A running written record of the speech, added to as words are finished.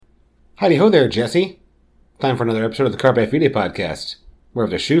Heidi ho there, Jesse. Time for another episode of the Carpe Fide podcast, where if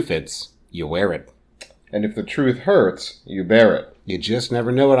the shoe fits, you wear it. And if the truth hurts, you bear it. You just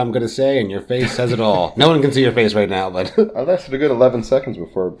never know what I'm going to say, and your face says it all. No one can see your face right now, but... I lasted a good 11 seconds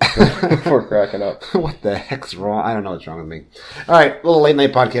before cracking up. What the heck's wrong? I don't know what's wrong with me. All right, a little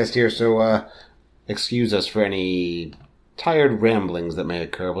late-night podcast here, so excuse us for any tired ramblings that may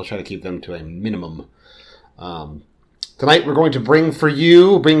occur. We'll try to keep them to a minimum. Tonight we're going to bring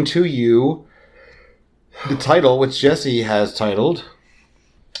to you the title, which Jesse has titled...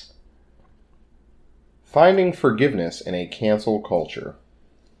 Finding Forgiveness in a Cancel Culture.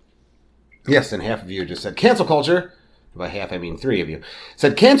 Yes, and half of you just said cancel culture. By half, I mean 3 of you.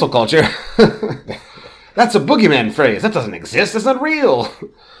 Said cancel culture. That's a boogeyman phrase. That doesn't exist. That's not real.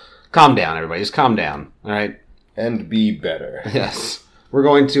 Calm down, everybody. Just calm down. All right? And be better. Yes. We're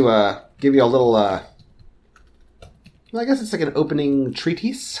going to give you a little, I guess it's like an opening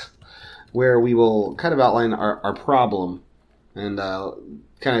treatise where we will kind of outline our problem and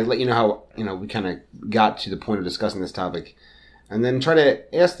kind of let you know how, we kind of got to the point of discussing this topic. And then try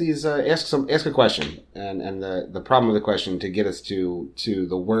to ask ask a question and the problem of the question to get us to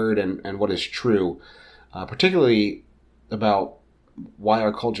the word and what is true, particularly about why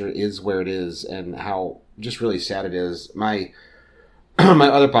our culture is where it is and how just really sad it is. My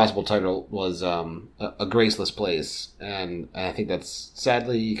other possible title was a graceless place, and I think that's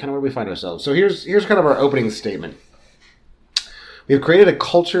sadly kind of where we find ourselves. So here's kind of our opening statement. We have created a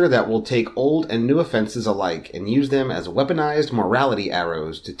culture that will take old and new offenses alike and use them as weaponized morality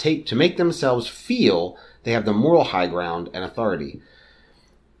arrows to make themselves feel they have the moral high ground and authority.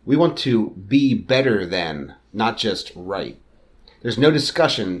 We want to be better than, not just right. There's no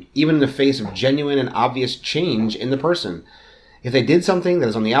discussion, even in the face of genuine and obvious change in the person. If they did something that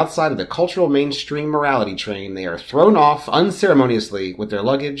is on the outside of the cultural mainstream morality train, they are thrown off unceremoniously with their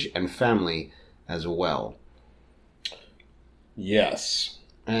luggage and family as well. Yes.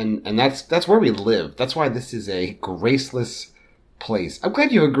 And that's where we live. That's why this is a graceless place. I'm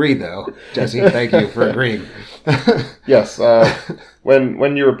glad you agree, though, Jesse. Thank you for agreeing. Yes.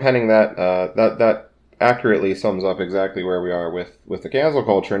 When you were penning that, that accurately sums up exactly where we are with the cancel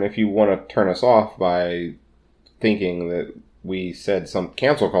culture. And if you want to turn us off by thinking that we said some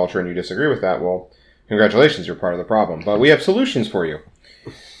cancel culture and you disagree with that, well, congratulations, you're part of the problem. But we have solutions for you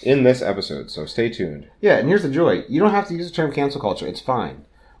in this episode, so stay tuned. Yeah, and here's the joy. You don't have to use the term cancel culture. It's fine.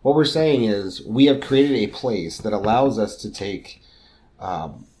 What we're saying is we have created a place that allows us to take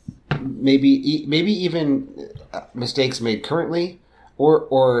maybe even mistakes made currently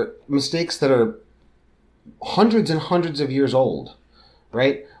or mistakes that are hundreds and hundreds of years old,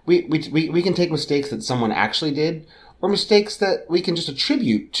 right? We can take mistakes that someone actually did or mistakes that we can just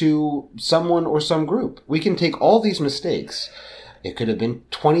attribute to someone or some group. We can take all these mistakes. It could have been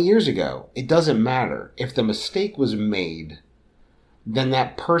 20 years ago. It doesn't matter. If the mistake was made, then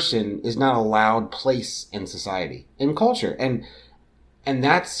that person is not allowed place in society, in culture. And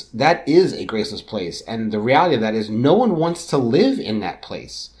that is a graceless place. And the reality of that is no one wants to live in that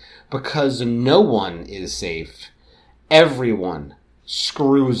place because no one is safe. Everyone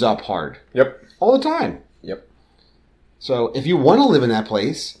screws up hard. Yep. All the time. Yep. So if you want to live in that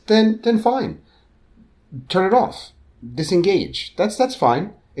place, then fine. Turn it off. Disengage. That's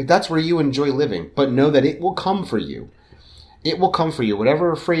fine. If that's where you enjoy living. But know that it will come for you. It will come for you.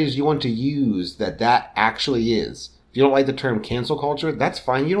 Whatever phrase you want to use that actually is. If you don't like the term cancel culture, that's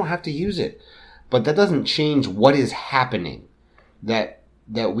fine. You don't have to use it. But that doesn't change what is happening. That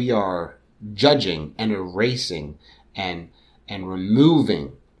we are judging and erasing and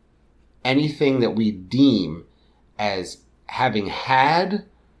removing anything that we deem as having had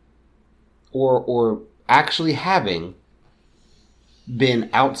or actually having been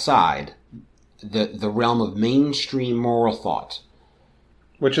outside the realm of mainstream moral thought.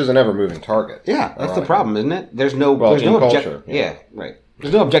 Which is an ever-moving target. Yeah, that's the problem, isn't it? There's no culture. Yeah, right.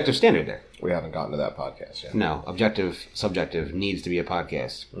 There's no objective standard there. We haven't gotten to that podcast yet. No, objective, subjective needs to be a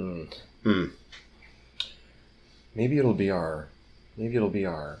podcast. Maybe it'll be our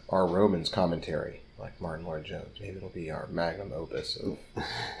Romans commentary. Like Martin Lloyd-Jones. Maybe it'll be our magnum opus.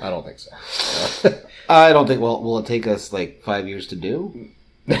 I don't think so. I don't think, will it take us like 5 years to do?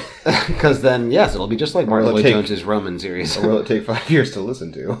 Because then, yes, it'll be just like Martin Lloyd-Jones' Roman series. Or will it take 5 years to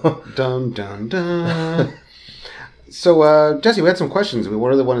listen to? Dun, dun, dun. So, Jesse, we had some questions. We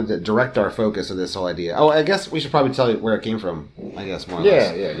really wanted to direct our focus of this whole idea. Oh, I guess we should probably tell you where it came from, I guess, more or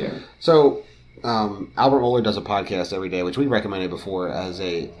less. Yeah. So... Albert Mohler does a podcast every day, which we recommended before as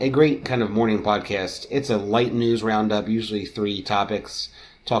a great kind of morning podcast. It's a light news roundup, usually 3 topics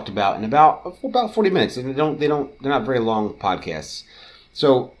talked about in about 40 minutes. And they're not very long podcasts.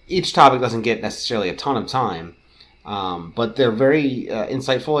 So each topic doesn't get necessarily a ton of time, but they're very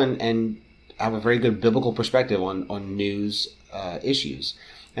insightful and have a very good biblical perspective on news issues.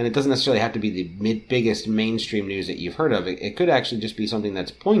 And it doesn't necessarily have to be the biggest mainstream news that you've heard of. It could actually just be something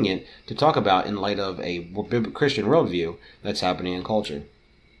that's poignant to talk about in light of a Christian worldview that's happening in culture.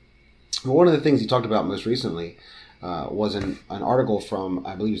 Well, one of the things he talked about most recently was an article from,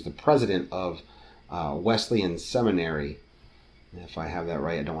 I believe, the president of Wesleyan Seminary. If I have that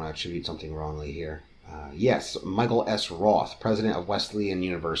right, I don't want to attribute something wrongly here. Yes, Michael S. Roth, president of Wesleyan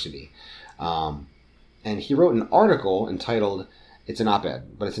University. And he wrote an article entitled, it's an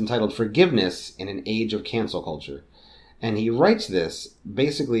op-ed, but it's entitled Forgiveness in an Age of Cancel Culture. And he writes this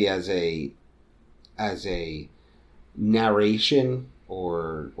basically as a narration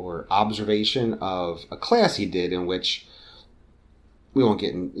or observation of a class he did in which we're not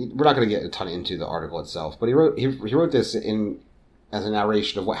going to get a ton into the article itself, but he wrote this as a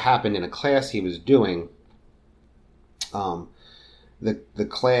narration of what happened in a class he was doing. The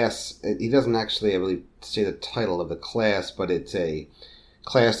class, he doesn't actually, I believe, say the title of the class, but it's a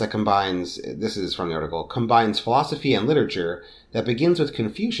class that combines, this is from the article, combines philosophy and literature that begins with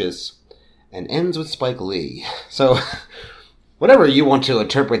Confucius and ends with Spike Lee. So, whatever you want to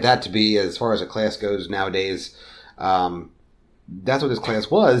interpret that to be as far as a class goes nowadays, that's what this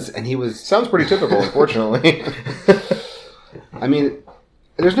class was, and he was... Sounds pretty typical, unfortunately. I mean...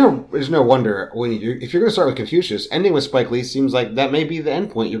 There's no wonder if you're going to start with Confucius, ending with Spike Lee seems like that may be the end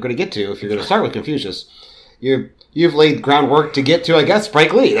point you're going to get to. If you're going to start with Confucius, you've laid groundwork to get to, I guess,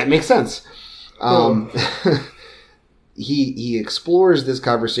 Spike Lee. That makes sense. He explores this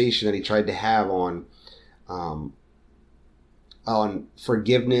conversation that he tried to have on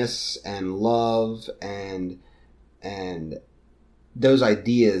forgiveness and love and those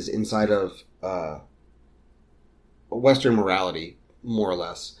ideas inside of Western morality. More or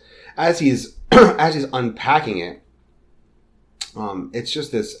less, as he's unpacking it, it's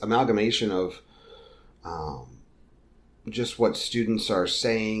just this amalgamation of just what students are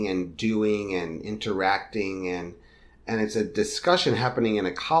saying and doing and interacting, and it's a discussion happening in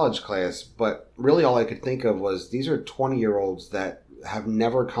a college class. But really, all I could think of was these are 20-year-olds that have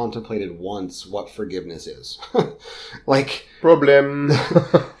never contemplated once what forgiveness is. Like problem.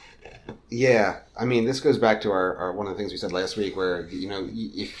 Yeah, I mean, this goes back to our one of the things we said last week, where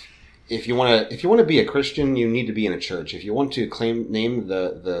if you want to be a Christian, you need to be in a church. If you want to name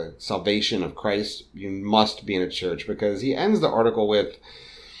the salvation of Christ, you must be in a church, because he ends the article with,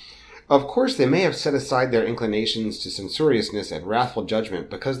 "Of course, they may have set aside their inclinations to censoriousness and wrathful judgment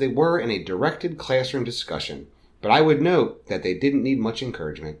because they were in a directed classroom discussion. But I would note that they didn't need much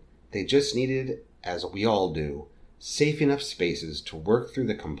encouragement. They just needed, as we all do, safe enough spaces to work through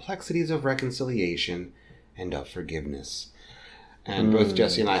the complexities of reconciliation and of forgiveness." And both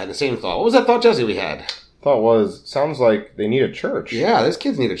Jesse and I had the same thought. What was that thought, Jesse, we had? Thought was, sounds like they need a church. Yeah, those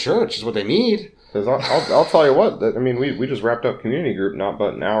kids need a church, is what they need. Because I'll tell you what, I mean, we just wrapped up community group not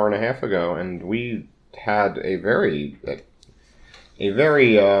but an hour and a half ago, and we had a very, it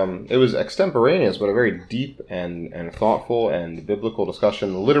was extemporaneous, but a very deep and thoughtful and biblical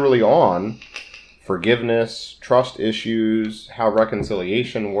discussion literally on forgiveness, trust issues, how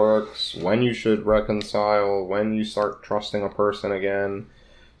reconciliation works, when you should reconcile, when you start trusting a person again.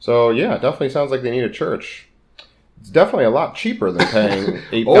 So, yeah, it definitely sounds like they need a church. It's definitely a lot cheaper than paying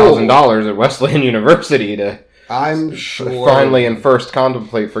 $8,000 at Wesleyan University to finally and first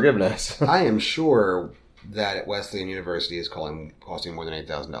contemplate forgiveness. I am sure that at Wesleyan University is costing more than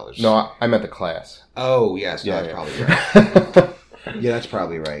 $8,000. No, I meant the class. Oh, yes, that's probably right. Yeah, that's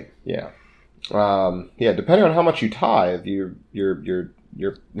probably right. Yeah. Depending on how much you tithe, you're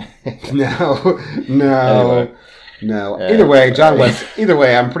No. Either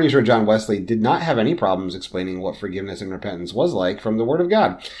way, I'm pretty sure John Wesley did not have any problems explaining what forgiveness and repentance was like from the Word of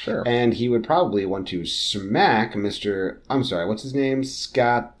God. Sure. And he would probably want to smack what's his name?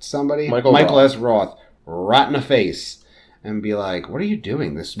 Scott somebody? Michael S. Roth right in the face and be like, "What are you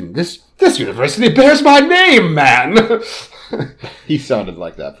doing? This university bears my name, man!" He sounded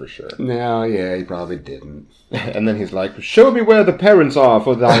like that for sure. No, yeah, he probably didn't. And then he's like, "Show me where the parents are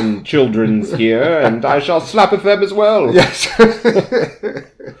for thine children's here, and I shall slap at them as well." Yes.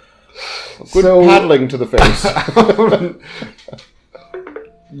 Good paddling to the face.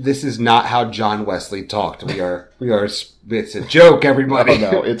 This is not how John Wesley talked. It's a joke, everybody.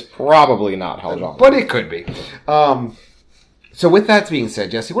 No, it's probably not how John But it could be. So with that being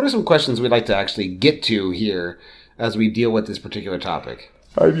said, Jesse, what are some questions we'd like to actually get to here as we deal with this particular topic?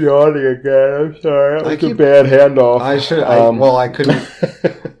 I'm yawning again. I'm sorry. That was a bad handoff. I couldn't.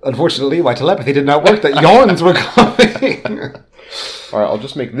 Unfortunately, my telepathy did not work. That yawns were coming. All right, I'll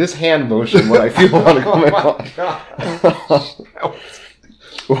just make this hand motion when I feel one coming on.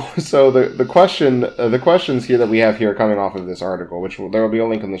 So the questions here that we have here coming off of this article, which there will be a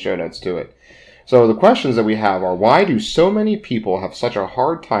link in the show notes to it. So the questions that we have are: why do so many people have such a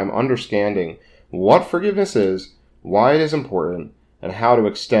hard time understanding what forgiveness is, why it is important, and how to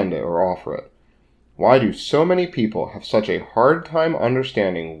extend it or offer it? Why do so many people have such a hard time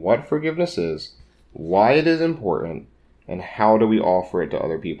understanding what forgiveness is, why it is important, and how do we offer it to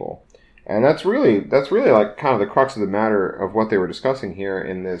other people? And that's really like kind of the crux of the matter of what they were discussing here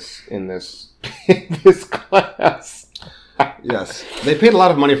in this in this class. Yes, they paid a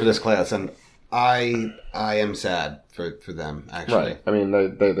lot of money for this class, and I am sad for them, actually. Right. I mean,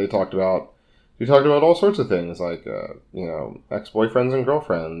 they talked about all sorts of things like ex-boyfriends and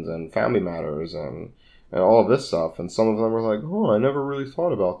girlfriends and family matters and all of this stuff. And some of them were like, "Oh, I never really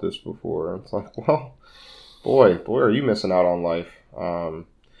thought about this before." And it's like, well, boy, are you missing out on life.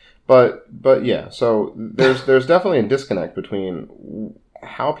 But yeah, so there's definitely a disconnect between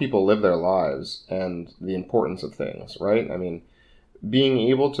how people live their lives and the importance of things, right? I mean, being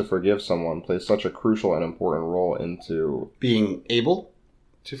able to forgive someone plays such a crucial and important role into being able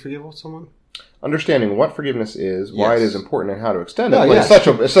to forgive someone. Understanding what forgiveness is, why it is important, and how to extend it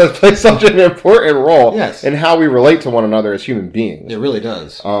plays such an important role in how we relate to one another as human beings. It really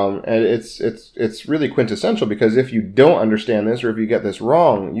does. And it's really quintessential, because if you don't understand this, or if you get this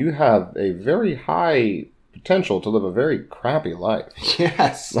wrong, you have a very high potential to live a very crappy life.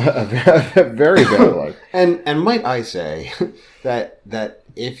 Yes. A very bad life. And might I say that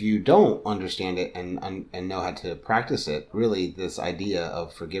if you don't understand it and know how to practice it, really this idea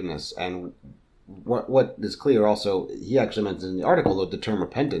of forgiveness, and what is clear also, he actually mentions in the article the term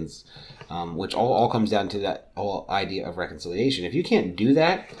repentance, which all comes down to that whole idea of reconciliation. If you can't do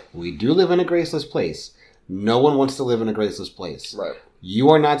that, we do live in a graceless place. No one wants to live in a graceless place. Right. You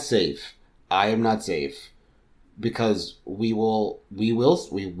are not safe. I am not safe. Because we will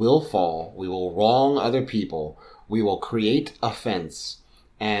fall. We will wrong other people. We will create offense,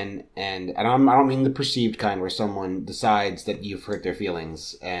 and I don't mean the perceived kind where someone decides that you've hurt their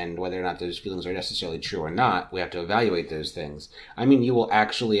feelings, and whether or not those feelings are necessarily true or not, we have to evaluate those things. I mean, you will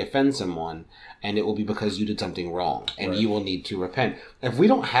actually offend someone, and it will be because you did something wrong, and you will need to repent. If we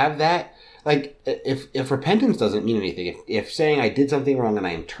don't have that, like, if repentance doesn't mean anything, if saying I did something wrong and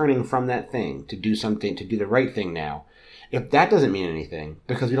I am turning from that thing to do something, to do the right thing now, if that doesn't mean anything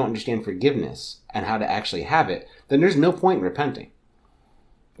because we don't understand forgiveness and how to actually have it, then there's no point in repenting.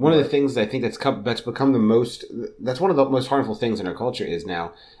 One of the things I think that's become that's one of the most harmful things in our culture is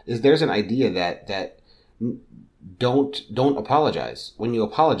there's an idea that don't apologize. When you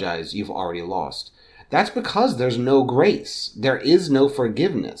apologize, you've already lost. That's because there's no grace. There is no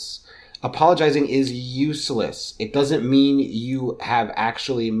forgiveness. Apologizing is useless. It doesn't mean you have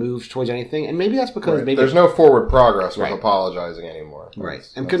actually moved towards anything. And maybe that's because there's no forward progress with apologizing anymore. Right.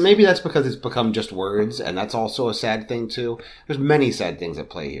 And maybe that's because it's become just words, and that's also a sad thing too. There's many sad things at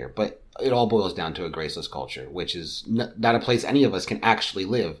play here, but it all boils down to a graceless culture, which is not a place any of us can actually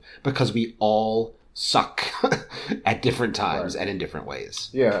live, because we all suck at different times and in different ways.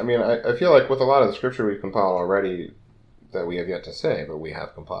 Yeah, I mean, I feel like with a lot of the scripture we've compiled already, that we have yet to say, but we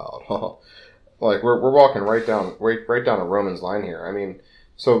have compiled. Like we're walking right down a Romans line here. I mean,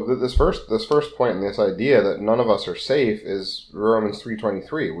 so this first point in this idea that none of us are safe is Romans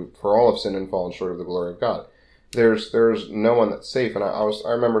 3:23. For all have sinned and fallen short of the glory of God. There's no one that's safe. And I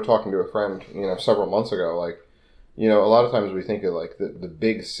remember talking to a friend, several months ago, like, a lot of times we think of like the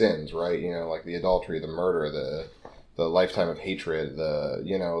big sins, right? Like the adultery, the murder, the lifetime of hatred, the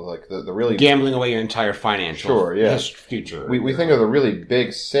really gambling away your entire financial future. We think of the really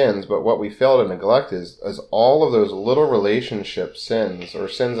big sins, but what we fail to neglect is all of those little relationship sins, or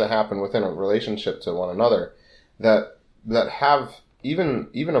sins that happen within a relationship to one another, that have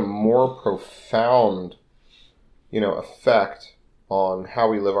even a more profound, effect on how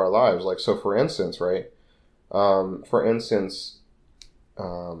we live our lives. Like, so for instance, right?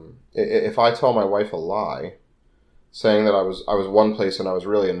 If I tell my wife a lie, saying that I was one place and I was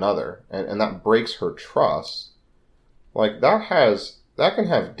really another, and that breaks her trust, like that can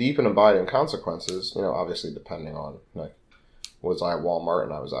have deep and abiding consequences, obviously depending on, like, was I at Walmart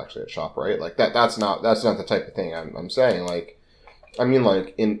and I was actually at ShopRite? Like that's not the type of thing I'm saying. Like, I mean,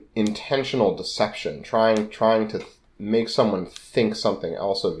 like intentional deception, trying to make someone think something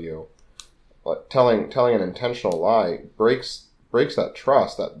else of you, like telling an intentional lie breaks that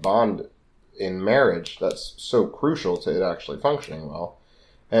trust, that bond in marriage that's so crucial to it actually functioning well.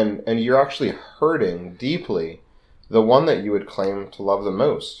 and you're actually hurting deeply the one that you would claim to love the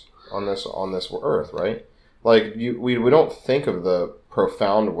most on this earth, right? Like we don't think of the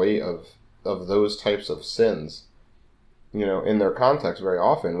profound weight of those types of sins, in their context very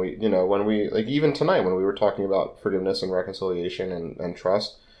often. When we, like, even tonight when we were talking about forgiveness and reconciliation and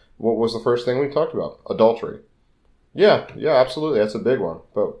trust, what was the first thing we talked about? Adultery. Yeah, absolutely, that's a big one.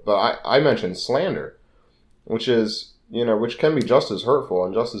 But I mentioned slander, which is, which can be just as hurtful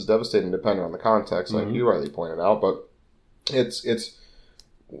and just as devastating depending on the context, like you rightly pointed out. But it's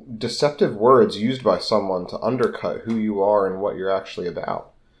deceptive words used by someone to undercut who you are and what you're actually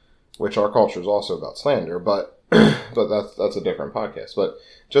about, which our culture is also about slander, but that's a different podcast. But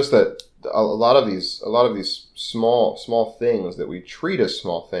just that a lot of these small things that we treat as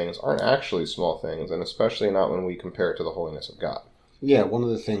small things aren't actually small things, and especially not when we compare it to the holiness of God. Yeah, one of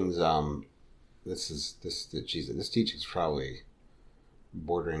the things this teaching is probably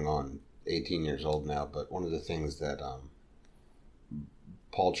bordering on 18 years old now, but one of the things that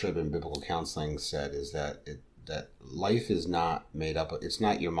Paul Tribb in Biblical Counseling said is that life is not made up of, it's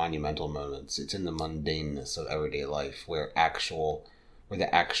not your monumental moments. It's in the mundaneness of everyday life where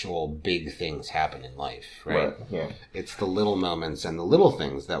the actual big things happen in life, right? Yeah. It's the little moments and the little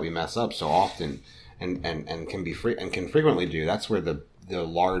things that we mess up so often and can frequently do. That's where the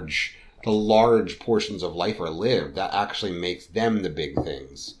large portions of life are lived. That actually makes them the big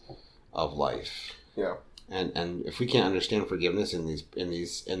things of life. Yeah. And if we can't understand forgiveness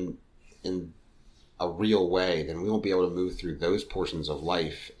in a real way, then we won't be able to move through those portions of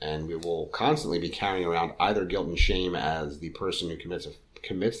life, and we will constantly be carrying around either guilt and shame as the person who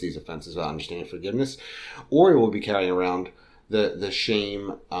commits these offenses without understanding forgiveness, or we will be carrying around the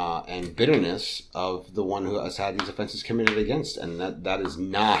shame and bitterness of the one who has had these offenses committed against, and that is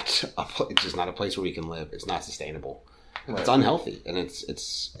not it's just not a place where we can live. It's not sustainable. Right. It's unhealthy, and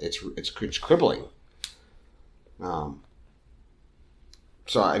it's crippling.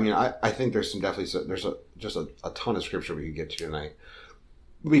 So I mean, I think there's just a ton of scripture we could get to tonight.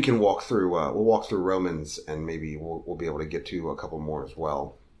 We can walk through. We'll walk through Romans, and maybe we'll be able to get to a couple more as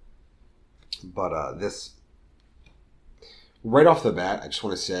well. But this, right off the bat, I just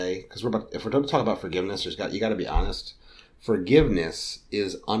want to say, because if we're going to talk about forgiveness, you got to be honest. Forgiveness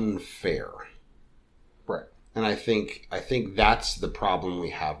is unfair, right? And I think that's the problem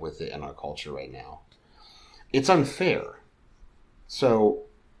we have with it in our culture right now. It's unfair. So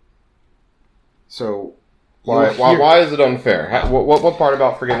why is it unfair? What part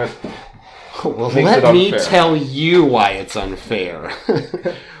about forgiveness? Well, let me tell you why it's unfair.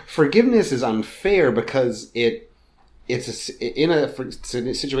 Forgiveness is unfair because it's in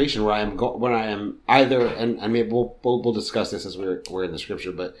a situation where I am either, and I mean we'll discuss this as we're in the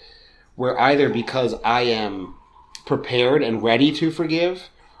scripture, but where either because I am prepared and ready to forgive,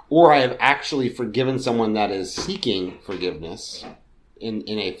 or I have actually forgiven someone that is seeking forgiveness in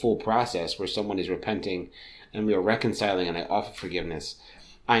a full process where someone is repenting and we are reconciling and I offer forgiveness,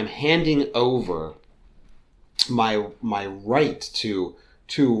 I'm handing over my right to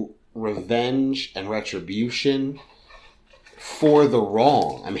revenge and retribution for the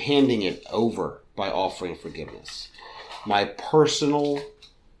wrong. I'm handing it over by offering forgiveness. My personal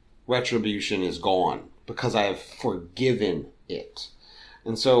retribution is gone because I have forgiven it.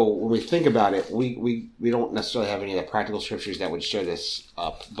 And so when we think about it, we don't necessarily have any of the practical scriptures that would show this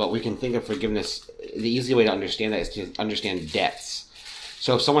up, but we can think of forgiveness. The easy way to understand that is to understand debts.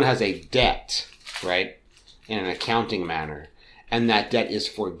 So if someone has a debt, right, in an accounting manner, and that debt is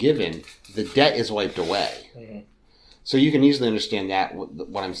forgiven, the debt is wiped away. Mm-hmm. So you can easily understand that,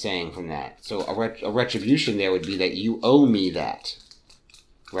 what I'm saying from that. So a retribution there would be that you owe me that.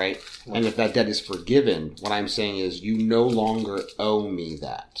 Right? And if that debt is forgiven, what I'm saying is you no longer owe me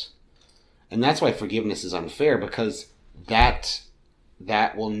that. And that's why forgiveness is unfair, because that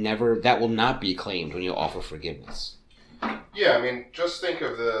will not be claimed when you offer forgiveness. Yeah, I mean, just think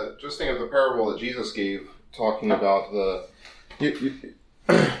of the parable that Jesus gave, talking about you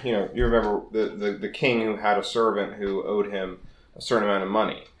remember the king who had a servant who owed him a certain amount of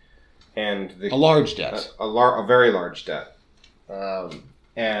money, and a large debt, a very large debt.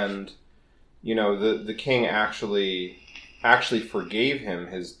 And, the king actually forgave him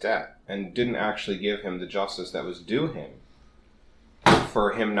his debt and didn't actually give him the justice that was due him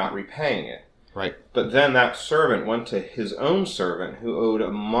for him not repaying it. Right. But then that servant went to his own servant who owed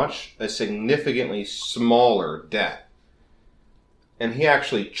a significantly smaller debt. And he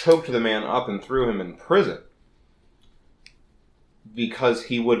actually choked the man up and threw him in prison because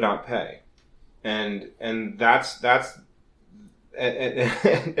he would not pay. And that's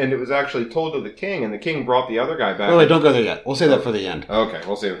and it was actually told to the king, and the king brought the other guy back. Wait, don't go there yet. We'll save that for the end. Okay,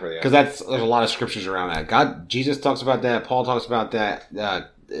 we'll save it for the end. Because there's a lot of scriptures around that. Jesus talks about that. Paul talks about that.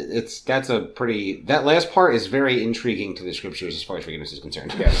 That last part is very intriguing to the scriptures as far as forgiveness is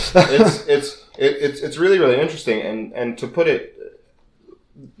concerned. Yes, it's really, really interesting, and to put it,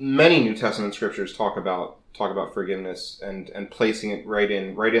 many New Testament scriptures talk about forgiveness and placing it right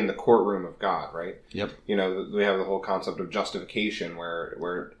in the courtroom of God, right? Yep. We have the whole concept of justification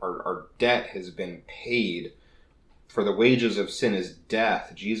where our debt has been paid. For the wages of sin is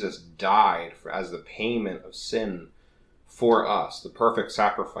death. Jesus died as the payment of sin for us, the perfect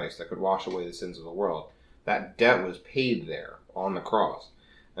sacrifice that could wash away the sins of the world. That debt was paid there on the cross.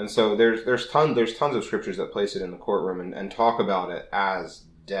 And so there's tons of scriptures that place it in the courtroom and talk about it as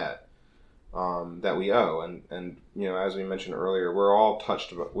debt that we owe. And as we mentioned earlier, we're all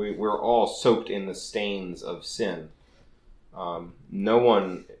we're all soaked in the stains of sin. No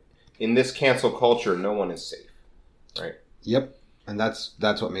one in this cancel culture, no one is safe, right? Yep. And that's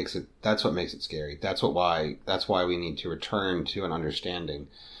what makes it scary. That's why we need to return to an understanding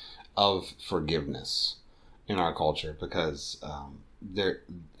of forgiveness in our culture, because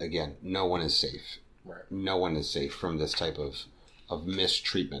no one is safe. Right. No one is safe from this type of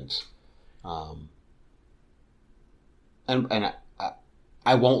mistreatment. And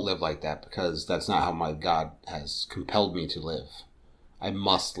I won't live like that, because that's not how my God has compelled me to live. I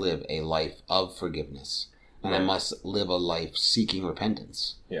must live a life of forgiveness. And I must live a life seeking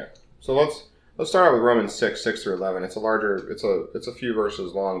repentance. Yeah. So let's start out with Romans 6 through 11. It's it's a few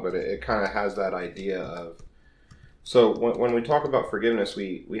verses long, but it kind of has that idea of. So when we talk about forgiveness,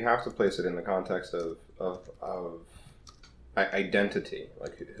 we have to place it in the context of identity,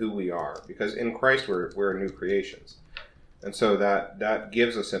 like who we are, because in Christ we're new creations, and so that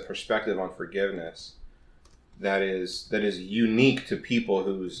gives us a perspective on forgiveness that is unique to people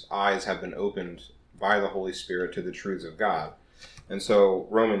whose eyes have been opened by the Holy Spirit to the truths of God. And so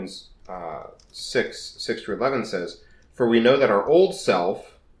Romans 6 through 11 says, "For we know that our old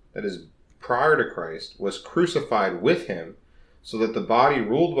self, that is prior to Christ, was crucified with him, so that the body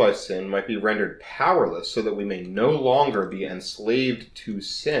ruled by sin might be rendered powerless, so that we may no longer be enslaved to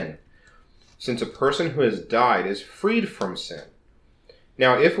sin, since a person who has died is freed from sin.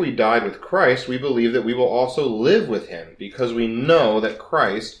 Now if we died with Christ, we believe that we will also live with him, because we know that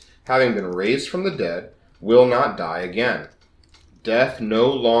Christ, having been raised from the dead, will not die again. Death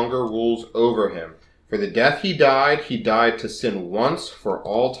no longer rules over him. For the death he died to sin once for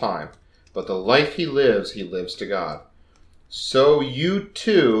all time. But the life he lives to God. So you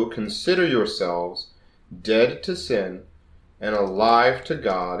too consider yourselves dead to sin and alive to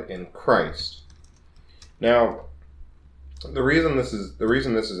God in Christ." Now, the reason this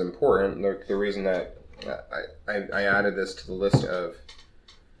is important, the reason that I added this to the list of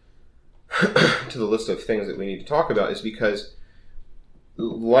things that we need to talk about, is because,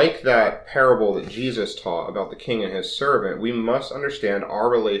 like that parable that Jesus taught about the king and his servant, we must understand our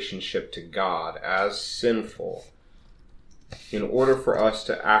relationship to God as sinful in order for us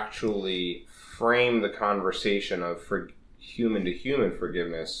to actually frame the conversation of human to human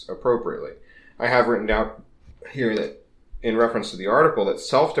forgiveness appropriately. I have written down here that, in reference to the article, that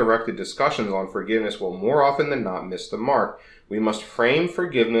self-directed discussions on forgiveness will more often than not miss the mark. We must frame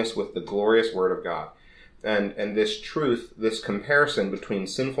forgiveness with the glorious Word of God. And this truth, this comparison between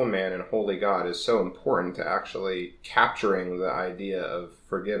sinful man and holy God, is so important to actually capturing the idea of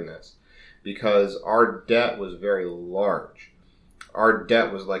forgiveness, because our debt was very large. Our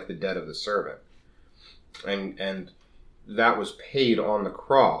debt was like the debt of the servant. And that was paid on the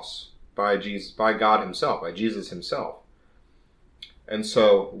cross by God himself, by Jesus himself. And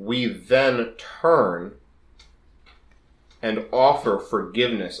so we then turn and offer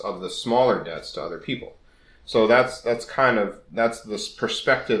forgiveness of the smaller debts to other people. So that's this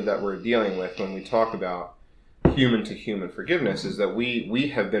perspective that we're dealing with when we talk about human to human forgiveness, is that we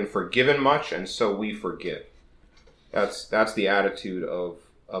have been forgiven much, and so we forgive. That's the attitude of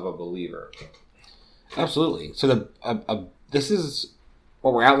a believer. Absolutely. So this is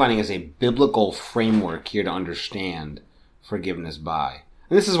what we're outlining as a biblical framework here to understand forgiveness by.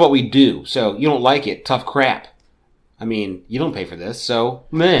 And this is what we do. So you don't like it, tough crap. I mean, you don't pay for this, so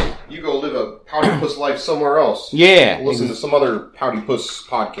man. You go live a Pouty Puss life somewhere else. Yeah. Listen to some other Pouty Puss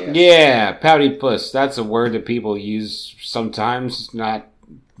podcast. Yeah, Pouty Puss. That's a word that people use sometimes, not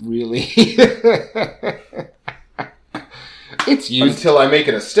really. It's used. Until I make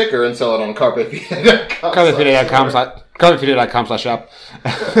it a sticker and sell it on carpetfeeder.com. Carpetfeeder.com/shop.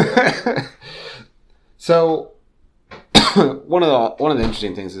 So, one of the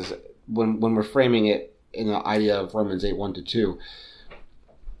interesting things is when we're framing it in the idea of Romans 8, 1-2.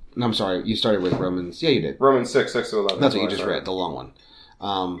 No, I'm sorry. You started with Romans. Yeah, you did. Romans 6, 6-11. That's what you just read, the long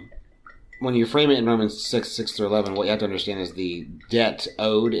one. When you frame it in Romans 6, 6-11, what you have to understand is the debt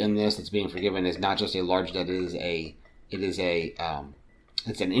owed in this that's being forgiven is not just a large debt. It's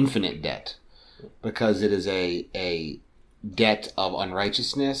an infinite debt, because it is a debt of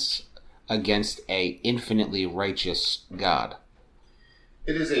unrighteousness against a infinitely righteous God.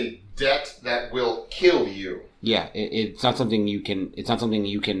 It is a debt that will kill you. Yeah, it's not something you can. It's not something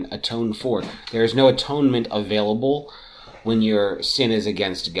you can atone for. There is no atonement available when your sin is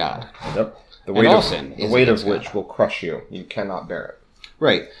against God. Yep. The weight of which will crush you. You cannot bear it.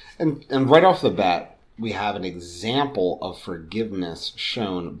 Right. And right off the bat, we have an example of forgiveness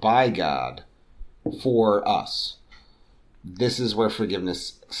shown by God for us. This is where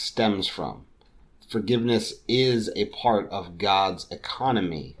forgiveness stems from. Forgiveness is a part of God's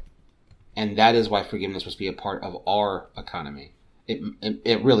economy. And that is why forgiveness must be a part of our economy.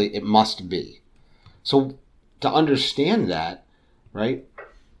 It must be. So to understand that, right,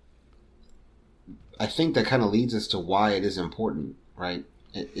 I think that kind of leads us to why it is important, right?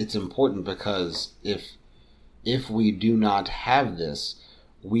 It's important because if we do not have this,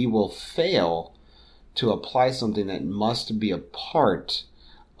 we will fail to apply something that must be a part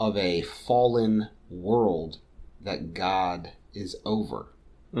of a fallen world that God is over.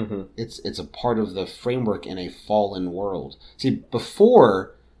 Mm-hmm. It's a part of the framework in a fallen world. See,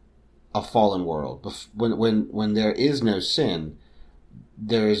 before a fallen world, when there is no sin,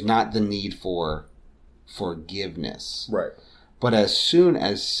 there is not the need for forgiveness. Right. But as soon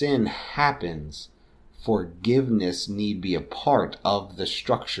as sin happens, forgiveness need be a part of the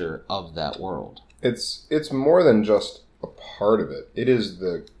structure of that world. It's more than just a part of it. It is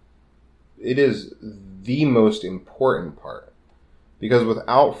the most important part. Because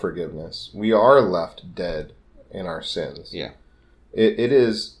without forgiveness, we are left dead in our sins. Yeah. It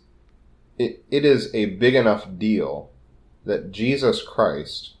is a big enough deal that Jesus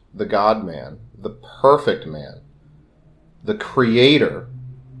Christ, the God-man, the perfect man, the creator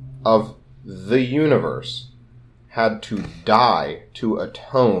of the universe, had to die to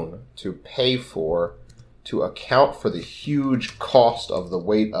atone, to pay for, to account for the huge cost of the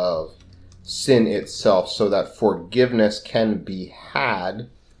weight of sin itself, so that forgiveness can be had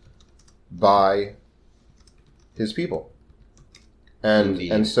by his people.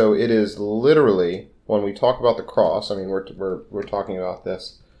 And so it is literally, when we talk about the cross, I mean, we're talking about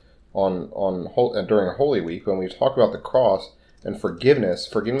this during Holy Week, when we talk about the cross and forgiveness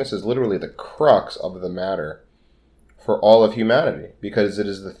is literally the crux of the matter for all of humanity, because it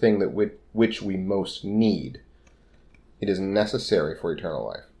is the thing that which we most need. It is necessary for eternal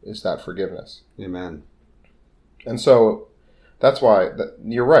life. Is that forgiveness? Amen. And so that's why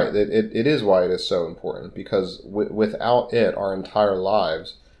you're right. It is why it is so important, because without it, our entire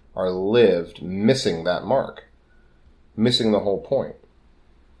lives are lived missing that mark, missing the whole point,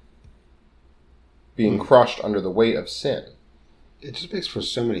 being crushed under the weight of sin. It just makes for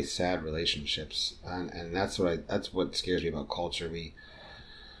so many sad relationships, and that's what scares me about culture.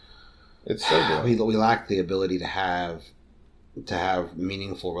 It's so good. We lack the ability to have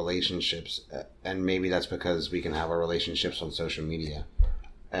meaningful relationships, and maybe that's because we can have our relationships on social media,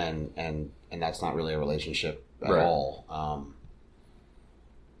 and that's not really a relationship at right. all.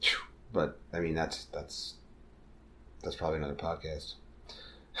 But I mean, that's probably another podcast.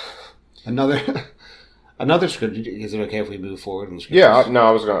 Another script. Is it okay if we move forward in the script? Yeah, no,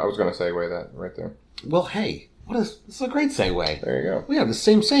 I was gonna segue that right there. Well, hey, this is a great segue. There you go. We have the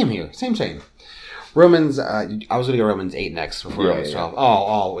same here. Same. Romans, I was going to go Romans 8 next before Romans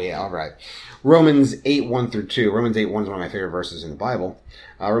 12. Yeah, all right. Romans 8, 1-2. Romans 8, 1 is one of my favorite verses in the Bible.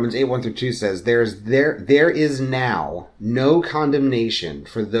 Romans 8, 1-2 says, there is now no condemnation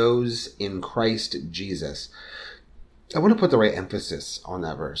for those in Christ Jesus. I want to put the right emphasis on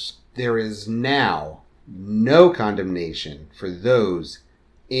that verse. There is now no condemnation for those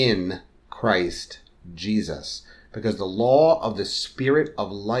in Christ Jesus, because the law of the Spirit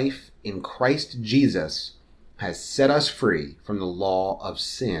of life in Christ Jesus has set us free from the law of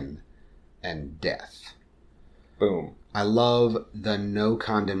sin and death. Boom. I love the no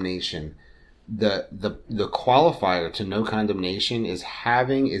condemnation. The qualifier to no condemnation is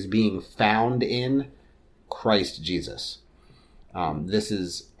being found in Christ Jesus. This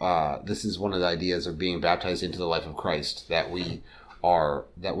is one of the ideas of being baptized into the life of Christ, that when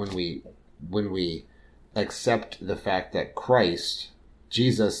we accept the fact that Christ,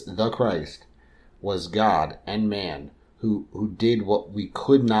 Jesus the Christ, was God and man who did what we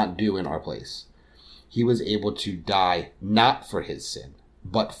could not do in our place. He was able to die not for his sin,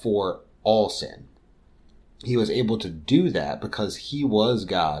 but for all sin. he was able to do that because he was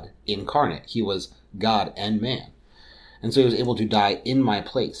God incarnate. He was God and man. And so he was able to die in my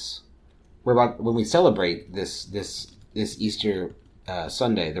place. When we celebrate this Easter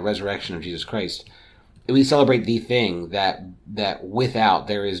Sunday, the resurrection of Jesus Christ, we celebrate the thing that without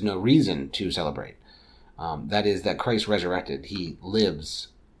there is no reason to celebrate. That is that Christ resurrected. He lives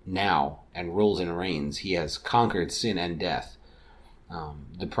now and rules and reigns. He has conquered sin and death.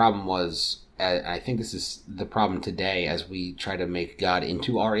 The problem was, I think this is the problem today as we try to make God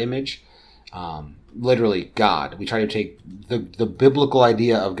into our image. Literally God. We try to take the biblical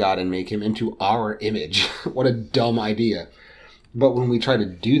idea of God and make him into our image. What a dumb idea. But when we try to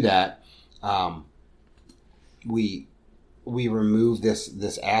do that, we remove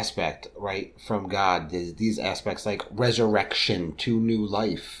this aspect, right, from God. These aspects like resurrection to new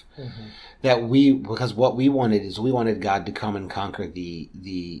life. Mm-hmm. Because what we wanted is we wanted God to come and conquer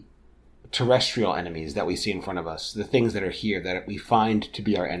the terrestrial enemies that we see in front of us, the things that are here that we find to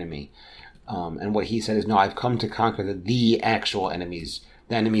be our enemy. And what he said is, no, I've come to conquer the actual enemies,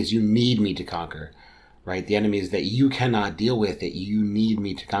 the enemies you need me to conquer, right? The enemies that you cannot deal with, that you need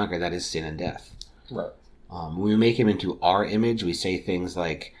me to conquer, that is sin and death. Right. When we make him into our image, we say things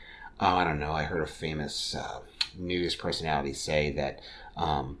like, I don't know, I heard a famous news personality say that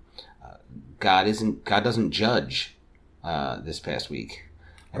God doesn't judge this past week.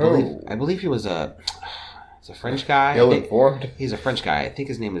 I believe he was he's a French guy. Ill-informed. He's a French guy. I think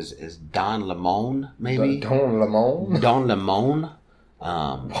his name is Don Lemon, maybe. Don Lemon? Don Lemon.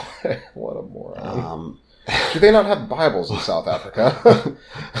 What a moron. Do they not have Bibles in South Africa?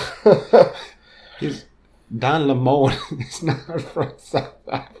 Don Lemon is not from South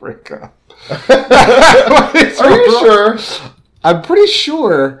Africa. Are you sure? I'm pretty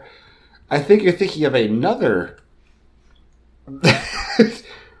sure. I think you're thinking of another.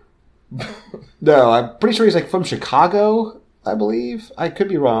 No, I'm pretty sure he's like from Chicago, I believe. I could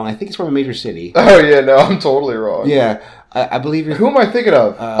be wrong. I think he's from a major city. Oh, yeah, no, I'm totally wrong. Yeah, I believe you're... Who am I thinking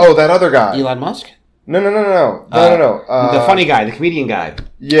of? That other guy. Elon Musk? No. The funny guy, the comedian guy.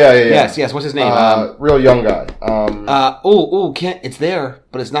 Yeah. Yes, what's his name? Real young guy. It's there,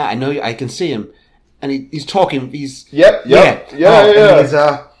 but it's not. I know, I can see him. And he's talking, he's... Yeah. And he's,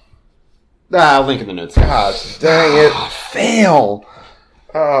 I'll link in the notes. Gosh, dang it. Fail.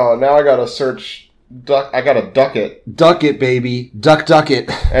 Oh, now I gotta search. I gotta duck it. Duck it, baby. Duck it.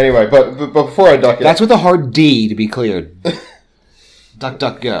 Anyway, but before I duck it. That's with a hard D, to be clear.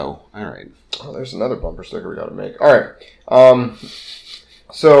 Duck, go. All right. Oh, there's another bumper sticker we gotta make. All right.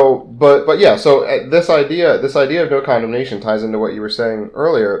 So this idea of no condemnation ties into what you were saying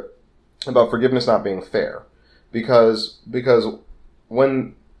earlier about forgiveness not being fair, because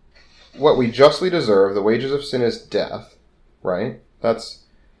when what we justly deserve, the wages of sin is death, right?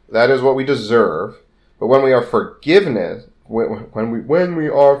 That is what we deserve. But when we are forgiveness,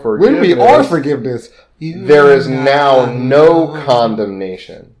 there is now no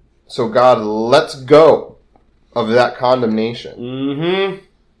condemnation. So God lets go of that condemnation. Mm-hmm.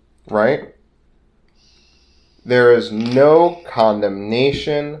 Right? There is no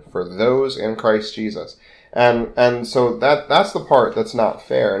condemnation for those in Christ Jesus. And so that's the part that's not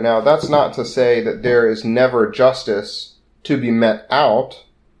fair. Now, that's not to say that there is never justice to be met out.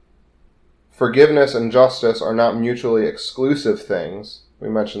 Forgiveness and justice are not mutually exclusive things. We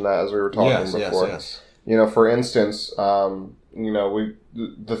mentioned that as we were talking before. Yes. For instance, the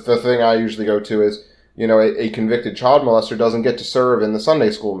thing I usually go to is, a convicted child molester doesn't get to serve in the Sunday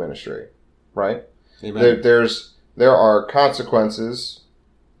school ministry, right? Amen. There are consequences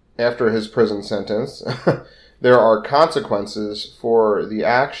after his prison sentence. There are consequences for the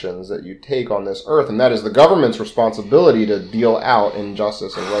actions that you take on this earth, and that is the government's responsibility to deal out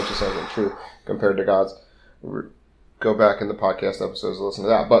injustice and righteousness and truth compared to God's. Go back in the podcast episodes and listen to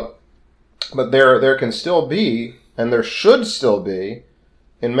that. But there can still be, and there should still be,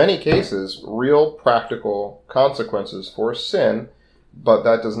 in many cases, real practical consequences for sin, but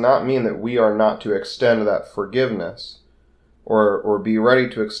that does not mean that we are not to extend that forgiveness or be ready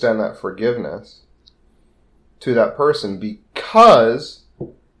to extend that forgiveness to that person because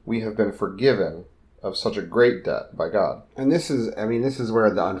we have been forgiven of such a great debt by God. And this is where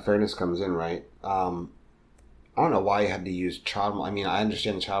the unfairness comes in, right? I don't know why you had to use child. I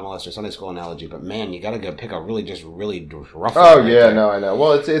understand the child molester Sunday school analogy, but man, you got to go pick a really rough. Oh yeah, no, I know.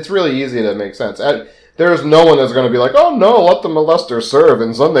 Well, it's really easy to make sense. There's no one that's going to be like, oh no, let the molester serve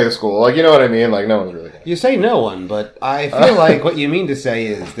in Sunday school. Like, you know what I mean? Like, no one's really going to. You say no one, but I feel like what you mean to say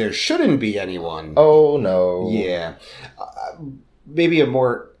is there shouldn't be anyone. Oh no. Yeah. Maybe a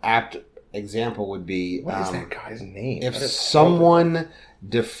more apt example would be... What is that guy's name? If someone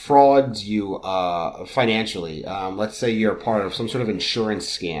defrauds you financially, let's say you're part of some sort of insurance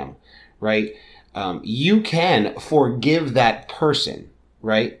scam, right? You can forgive that person,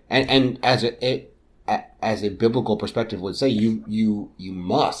 right? And as a biblical perspective would say, you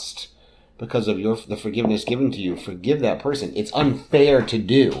must, because of the forgiveness given to you, forgive that person. It's unfair to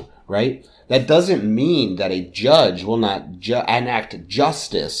do, right? That doesn't mean that a judge will not enact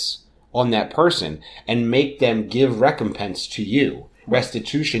justice on that person and make them give recompense to you,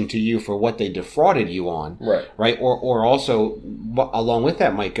 restitution to you for what they defrauded you on, right? Or also, along with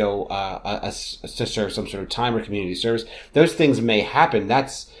that might go to serve some sort of time or community service. Those things may happen.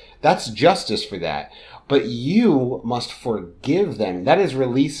 That's justice for that. But you must forgive them. That is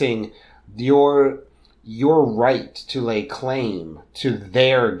releasing your right to lay claim to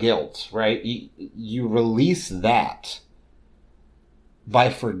their guilt, right? You release that by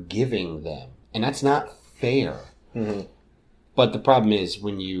forgiving them. And that's not fair. Mm-hmm. But the problem is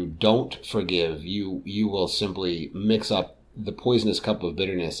when you don't forgive, you will simply mix up the poisonous cup of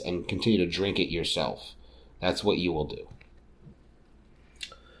bitterness and continue to drink it yourself. That's what you will do.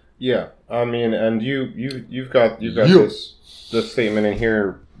 Yeah. I mean, and you've got this statement in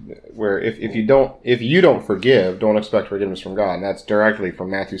here where if you don't forgive, don't expect forgiveness from God. And that's directly from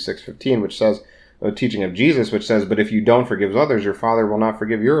Matthew 6:15, which says, a teaching of Jesus, which says, but if you don't forgive others, your Father will not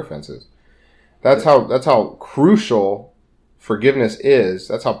forgive your offenses. That's how crucial forgiveness is.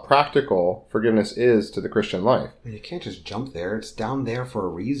 That's how practical forgiveness is to the Christian life. You can't just jump there. It's down there for a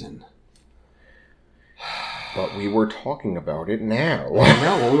reason. But we were talking about it now. No,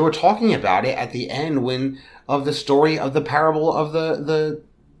 well, we were talking about it at the end of the story of the parable of the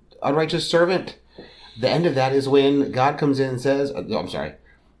unrighteous servant. The end of that is when God comes in and says,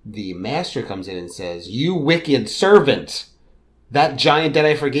 the master comes in and says, you wicked servant, that giant debt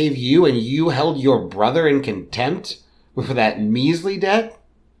I forgave you, and you held your brother in contempt for that measly debt?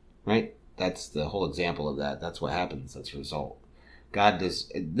 Right? That's the whole example of that. That's what happens. That's the result. God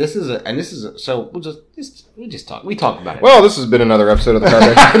does. So we talk about it. Well, this has been another episode of the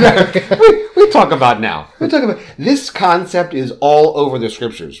Carbon. we talk about now. We talk about this concept is all over the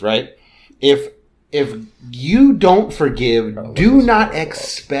scriptures, right? If you don't forgive, do not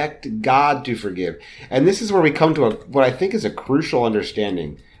expect God to forgive. And this is where we come to what I think is a crucial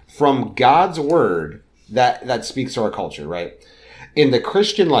understanding from God's word that speaks to our culture, right? In the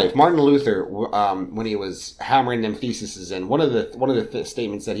Christian life, Martin Luther, when he was hammering them theses in, one of the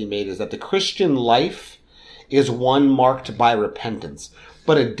statements that he made is that the Christian life is one marked by repentance.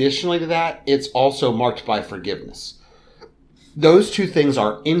 But additionally to that, it's also marked by forgiveness. Those two things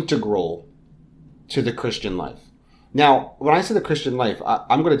are integral to the Christian life. Now, when I say the Christian life,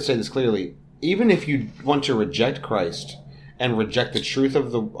 I'm going to say this clearly. Even if you want to reject Christ and reject the truth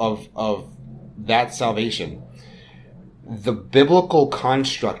of that salvation, the biblical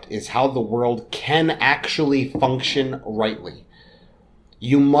construct is how the world can actually function rightly.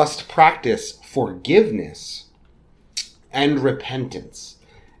 You must practice forgiveness and repentance,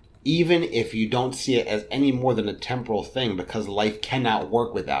 even if you don't see it as any more than a temporal thing, because life cannot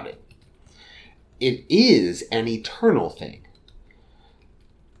work without it. It is an eternal thing.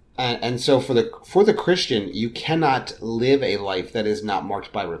 And so for the Christian, you cannot live a life that is not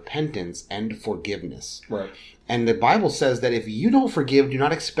marked by repentance and forgiveness. Right. And the Bible says that if you don't forgive, do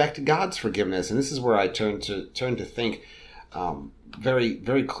not expect God's forgiveness. And this is where I turn to think very,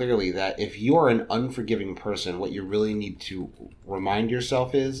 very clearly that if you are an unforgiving person, what you really need to remind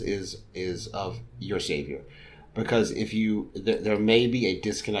yourself is of your Savior. Because there may be a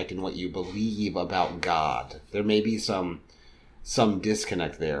disconnect in what you believe about God. There may be some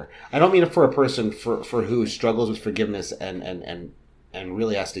disconnect there. I don't mean it for a person for who struggles with forgiveness and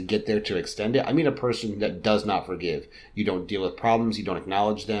really has to get there to extend it. I mean a person that does not forgive. You don't deal with problems. You don't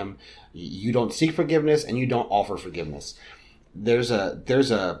acknowledge them. You don't seek forgiveness, and you don't offer forgiveness. There's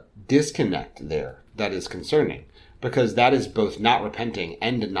a disconnect there that is concerning, because that is both not repenting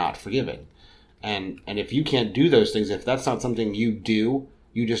and not forgiving. And if you can't do those things, if that's not something you do,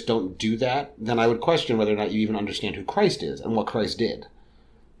 you just don't do that, then I would question whether or not you even understand who Christ is and what Christ did,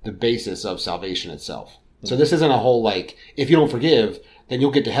 the basis of salvation itself. Mm-hmm. So this isn't a whole, if you don't forgive, then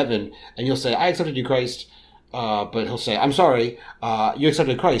you'll get to heaven and you'll say, I accepted you, Christ, but he'll say, I'm sorry, you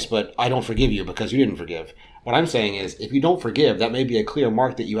accepted Christ, but I don't forgive you because you didn't forgive. What I'm saying is, if you don't forgive, that may be a clear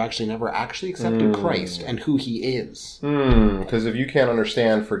mark that you actually never actually accepted Christ and who he is. Because if you can't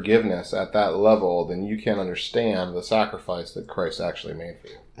understand forgiveness at that level, then you can't understand the sacrifice that Christ actually made for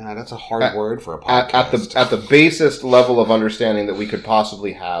you. That's a hard word for a podcast. At the basest level of understanding that we could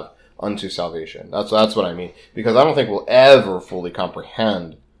possibly have unto salvation. That's what I mean. Because I don't think we'll ever fully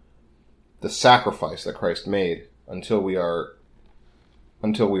comprehend the sacrifice that Christ made until we are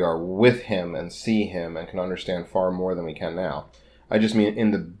until we are with him and see him and can understand far more than we can now. I just mean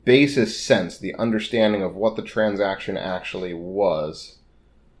in the basest sense, the understanding of what the transaction actually was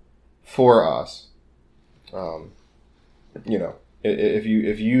for us. You know, if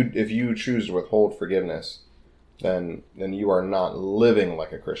you choose to withhold forgiveness, then you are not living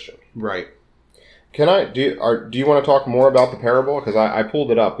like a Christian. Right. Do you want to talk more about the parable? Because I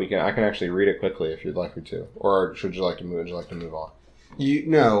pulled it up. I can actually read it quickly if you'd like me to, or would you like to move on?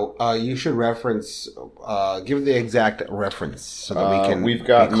 You should reference. Give the exact reference so that we can. We've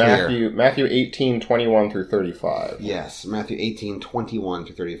got Matthew 18:21 through 35. Yes, Matthew 18:21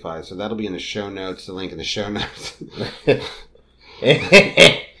 through 35. So that'll be in the show notes. The link in the show notes.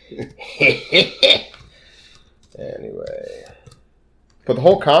 Anyway, but the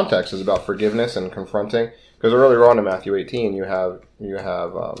whole context is about forgiveness and confronting. Because earlier on in Matthew 18, you have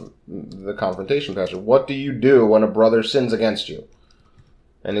the confrontation passage. What do you do when a brother sins against you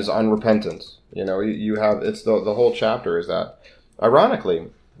and is unrepentant? You know, you have it's the whole chapter is that. Ironically,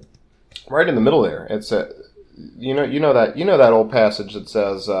 right in the middle there, it's you know that old passage that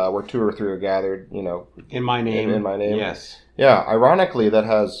says where two or three are gathered, you know, in my name. In my name. Yes. Yeah. Ironically, that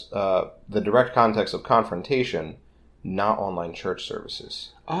has the direct context of confrontation, not online church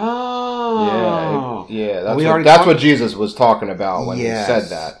services. Oh. That's what Jesus was talking about when he said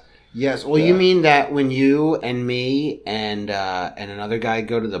that. Yes. Well, you mean that when you and me and another guy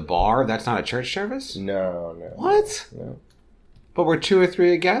go to the bar, that's not a church service? No. What? No. But we're two or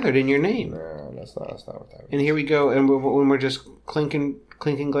three are gathered in your name. No, that's not what that means. And here we go, and when we're just clinking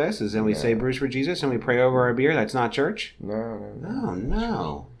glasses, and we say "Bruce for Jesus," and we pray over our beer. That's not church.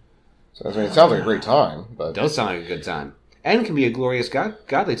 No. So I mean, it sounds like a great time, but it does sound like a good time, and it can be a glorious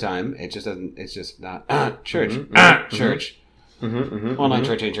godly time. It just doesn't. It's just not church. Church. Online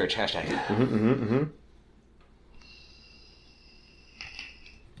church ain't church. Hashtag.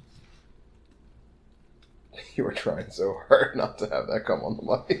 You were trying so hard not to have that come on the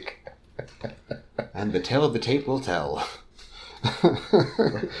mic. And the tale of the tape will tell.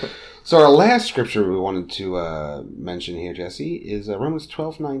 So our last scripture we wanted to mention here, Jesse, is Romans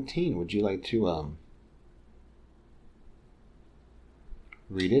 12:19. Would you like to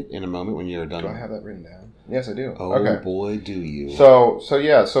read it in a moment when you're done? Do I have that written down? Yes, I do. Oh, okay. Boy, do you. So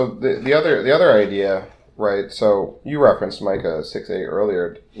the other idea, right? So you referenced Micah 6:8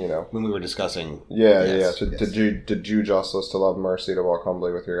 earlier, you know. When we were discussing. To do justice, to love mercy, to walk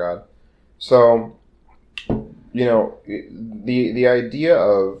humbly with your God. So, you know, the idea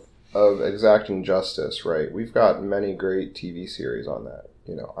of exacting justice, right? We've got many great TV series on that.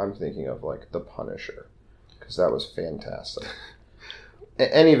 You know, I'm thinking of like The Punisher, because that was fantastic.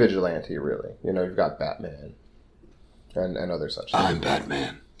 Any vigilante, really. You know, you've got Batman and other such things. I'm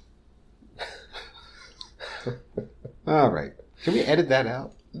Batman. All right. Can we edit that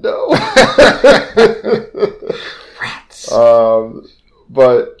out? No. Rats.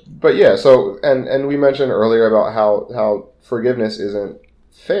 But yeah, so and we mentioned earlier about how forgiveness isn't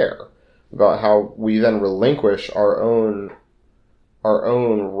fair, about how we then relinquish our own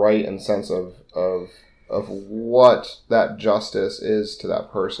right and sense of what that justice is to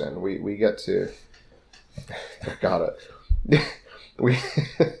that person. We get to got it. We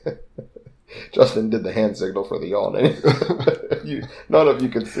Justin did the hand signal for the yawn. None of you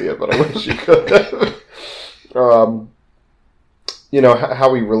can see it, but I wish you could. You know, how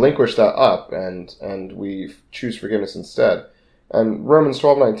we relinquish that up and we choose forgiveness instead. And Romans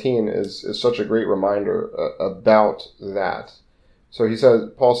 12:19 is such a great reminder about that. So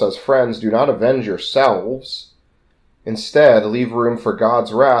Paul says, "Friends, do not avenge yourselves. Instead, leave room for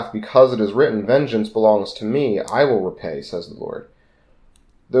God's wrath, because it is written, 'Vengeance belongs to me, I will repay,' says the Lord."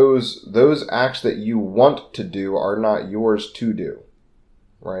 Those acts that you want to do are not yours to do,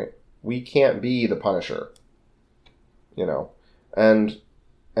 right? We can't be the punisher, you know, and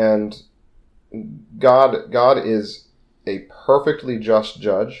God is a perfectly just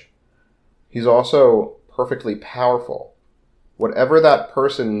judge. He's also perfectly powerful. Whatever that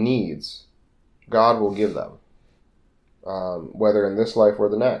person needs, God will give them, whether in this life or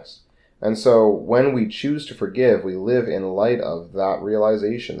the next. And so when we choose to forgive, we live in light of that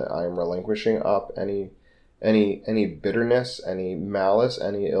realization that I am relinquishing up any bitterness, any malice,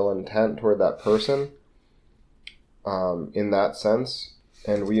 any ill intent toward that person, in that sense.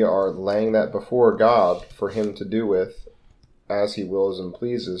 And we are laying that before God for him to do with as he wills and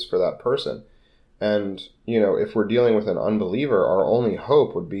pleases for that person. And, you know, if we're dealing with an unbeliever, our only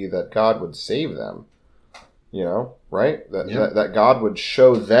hope would be that God would save them. You know, right? That God would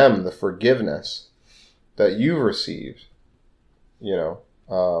show them the forgiveness that you've received. You know,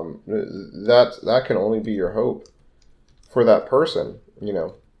 that can only be your hope for that person.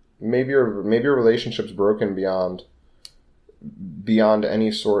 maybe your relationship's broken beyond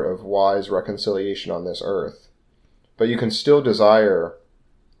any sort of wise reconciliation on this earth, but you can still desire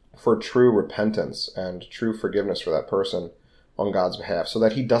for true repentance and true forgiveness for that person on God's behalf, so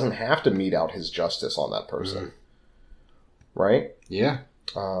that he doesn't have to mete out his justice on that person. Mm-hmm. Right? Yeah.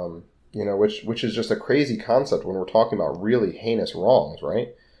 Which is just a crazy concept when we're talking about really heinous wrongs,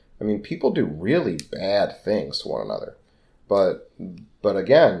 right? I mean, people do really bad things to one another. But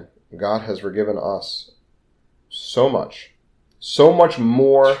again, God has forgiven us so much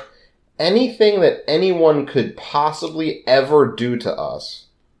more. Anything that anyone could possibly ever do to us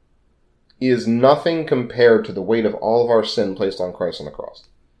is nothing compared to the weight of all of our sin placed on Christ on the cross.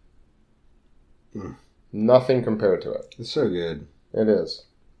 Mm. Nothing compared to it. It's so good. It is.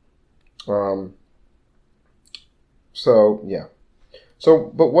 So, yeah.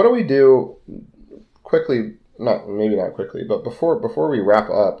 So, but what do we do quickly? Maybe not quickly, but before we wrap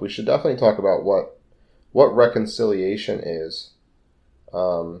up, we should definitely talk about what reconciliation is,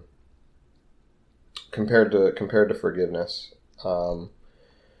 compared to forgiveness.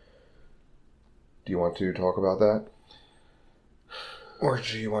 Do you want to talk about that, or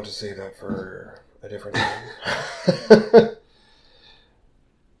do you want to save that for a different time?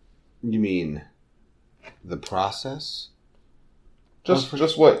 You mean the process?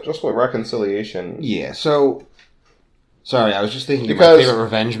 Just what reconciliation? Yeah. So, sorry, I was just thinking of my favorite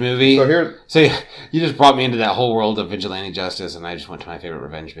revenge movie. So you just brought me into that whole world of vigilante justice, and I just went to my favorite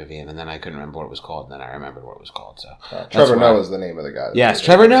revenge movie, and then I couldn't remember what it was called, and then I remembered what it was called. So Trevor Noah is the name of the guy. Yes,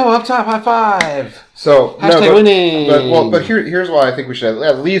 Trevor Noah, up top, high five. So winning. But here's why I think we should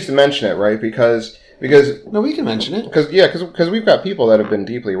at least mention it, right? Because no, we can mention it. Because we've got people that have been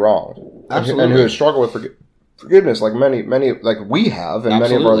deeply wronged, absolutely, and who have struggled with forgiveness, like many, like we have, and absolutely,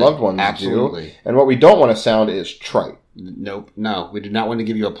 many of our loved ones do. And what we don't want to sound is trite. Nope, no, we do not want to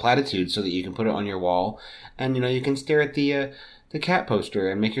give you a platitude so that you can put it on your wall, and you can stare at the cat poster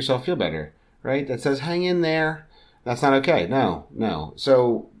and make yourself feel better, right? That says "Hang in there." That's not okay. No.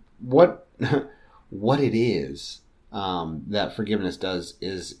 So what it is that forgiveness does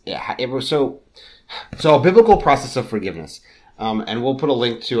is so a biblical process of forgiveness, and we'll put a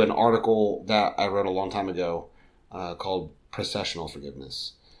link to an article that I wrote a long time ago called "Processional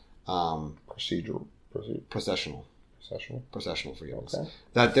Forgiveness." Processional forgiveness. Okay.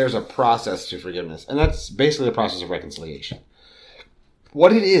 That there's a process to forgiveness, and that's basically the process of reconciliation.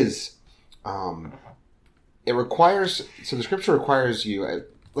 What it is, it requires. So the scripture requires you.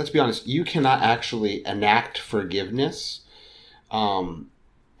 Let's be honest. You cannot actually enact forgiveness in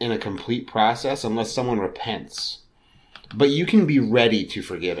a complete process unless someone repents. But you can be ready to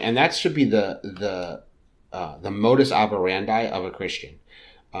forgive, and that should be the modus operandi of a Christian.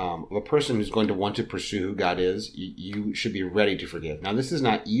 A person who's going to want to pursue who God is, you should be ready to forgive. Now, this is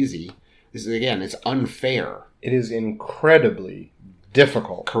not easy. This is, again, it's unfair. It is incredibly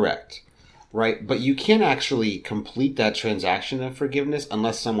difficult. Correct. Right? But you can't actually complete that transaction of forgiveness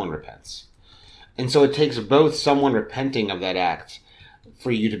unless someone repents. And so it takes both someone repenting of that act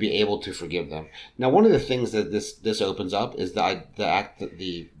for you to be able to forgive them. Now, one of the things that this opens up is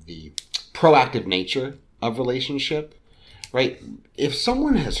the proactive nature of relationship. Right? If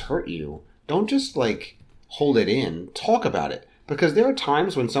someone has hurt you, don't just hold it in. Talk about it. Because there are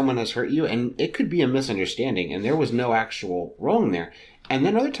times when someone has hurt you and it could be a misunderstanding and there was no actual wrong there. And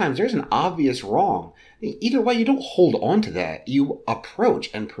then other times there's an obvious wrong. Either way, you don't hold on to that. You approach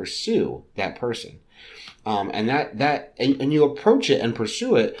and pursue that person. And you approach it and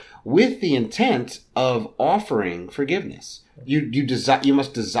pursue it with the intent of offering forgiveness. You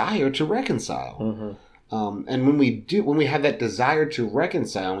must desire to reconcile. Mm-hmm. And when we have that desire to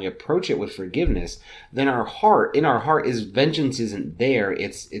reconcile and we approach it with forgiveness, then in our heart is vengeance isn't there.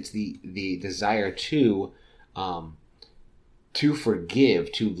 It's the desire to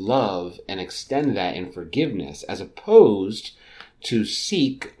forgive, to love, and extend that in forgiveness, as opposed to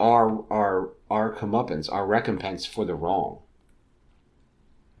seek our comeuppance, our recompense for the wrong.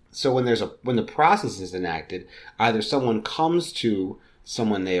 So when the process is enacted, either someone comes to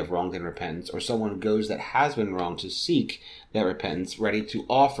someone they have wronged in repentance, or someone goes that has been wronged to seek that repentance, ready to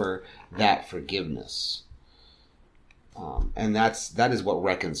offer that forgiveness. And that is what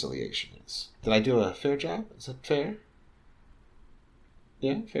reconciliation is. Did I do a fair job? Is that fair?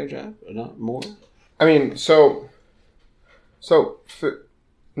 Yeah, fair job? Or not more? I mean,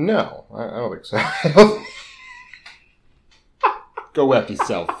 no, I don't think so. Go F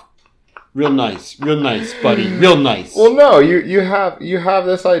yourself. Real nice, buddy. Real nice. Well, no, you have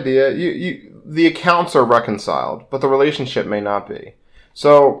this idea. The accounts are reconciled, but the relationship may not be.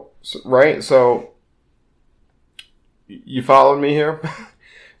 So right. So You followed me here?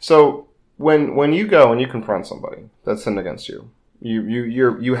 So when you go and you confront somebody that's sinned against you,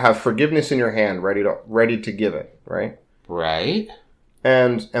 you have forgiveness in your hand, ready to give it, right? Right.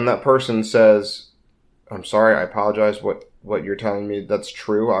 And that person says, "I'm sorry, I apologize. What you're telling me, that's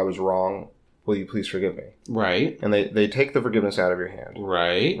true. I was wrong. Will you please forgive me?" Right. And they take the forgiveness out of your hand.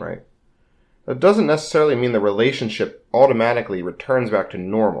 Right. Right. That doesn't necessarily mean the relationship automatically returns back to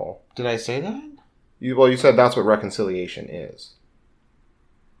normal. Did I say that? You said that's what reconciliation is.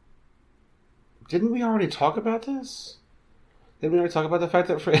 Didn't we already talk about this? Didn't we already talk about the fact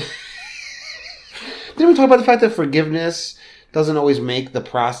that Didn't we talk about the fact that forgiveness doesn't always make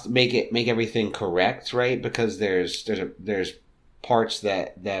make everything correct, right? Because there's parts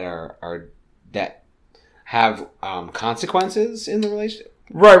that have consequences in the relationship.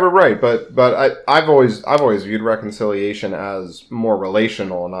 Right. But I've always viewed reconciliation as more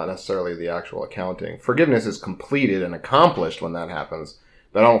relational, not necessarily the actual accounting. Forgiveness is completed and accomplished when that happens,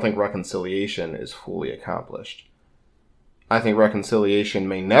 but I don't think reconciliation is fully accomplished. I think reconciliation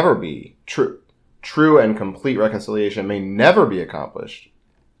may never be true. True and complete reconciliation may never be accomplished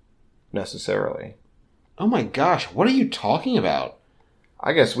necessarily. Oh my gosh, what are you talking about?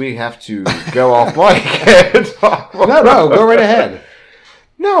 I guess we have to go off mic and talk. No, go right ahead.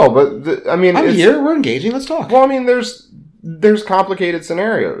 No, but I'm here. We're engaging. Let's talk. Well, I mean, there's complicated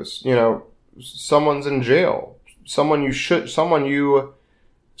scenarios. You know, someone's in jail. Someone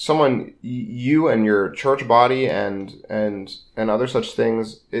you and your church body and other such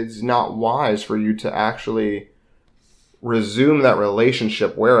things. It's not wise for you to actually resume that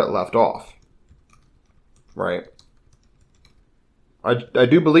relationship where it left off. Right. I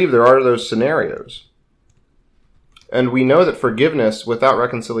do believe there are those scenarios. And we know that forgiveness without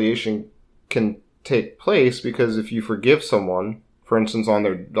reconciliation can take place because if you forgive someone, for instance, on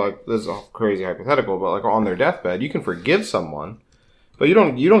their, like, this is a crazy hypothetical, but like on their deathbed, you can forgive someone, but you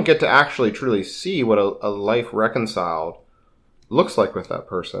don't get to actually truly see what a life reconciled looks like with that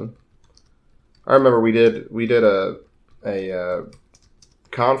person. I remember we did a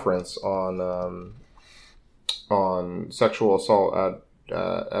conference on sexual assault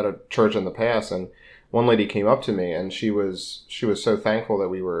at a church in the past, and one lady came up to me and she was so thankful that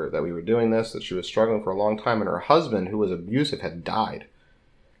we were doing this, that she was struggling for a long time, and her husband, who was abusive, had died.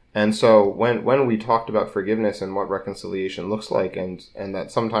 And so when we talked about forgiveness and what reconciliation looks like, and that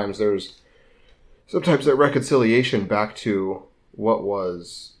sometimes that reconciliation back to what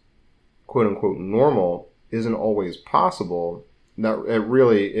was quote unquote normal isn't always possible, that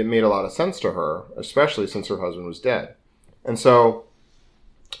it made a lot of sense to her, especially since her husband was dead. And so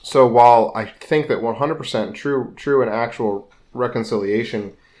while I think that 100% true and actual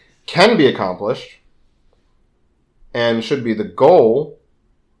reconciliation can be accomplished and should be the goal,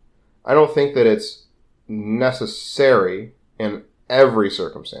 I don't think that it's necessary in every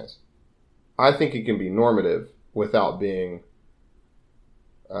circumstance. I think it can be normative without being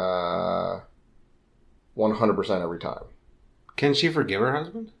 100% every time. Can she forgive her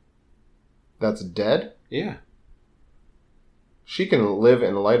husband? That's dead? Yeah. She can live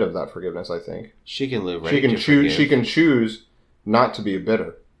in light of that forgiveness, I think. She can live right. She can choose not to be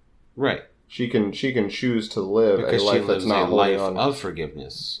bitter. Right. She can choose to live because a life that's not holding on of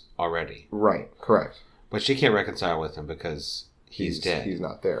forgiveness already. Right, correct. But she can't reconcile with him because he's dead. He's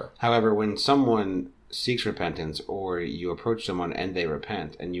not there. However, when someone seeks repentance, or you approach someone and they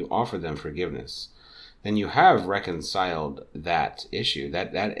repent and you offer them forgiveness, then you have reconciled that issue.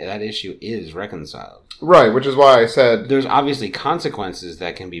 That issue is reconciled. Right, which is why I said there's obviously consequences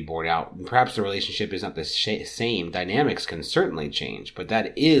that can be borne out. Perhaps the relationship is not the same. Dynamics can certainly change, but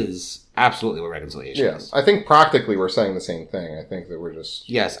that is absolutely what reconciliation is. I think practically we're saying the same thing. I think that we're just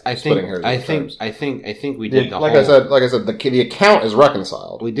splitting hairs. I think we did like I said, the account is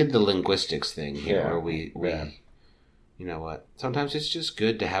reconciled. We did the linguistics thing here, where we you know what? Sometimes it's just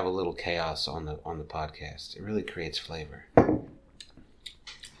good to have a little chaos on the podcast. It really creates flavor.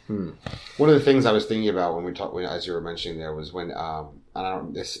 One of the things I was thinking about when we talked, as you were mentioning there, was when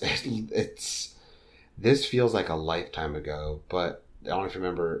this feels like a lifetime ago, but I don't know if you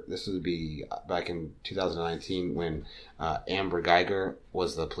remember. This would be back in 2019 when Amber Geiger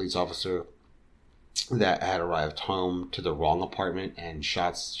was the police officer that had arrived home to the wrong apartment and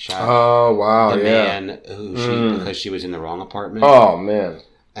shot oh wow the man who because she was in the wrong apartment. Oh man.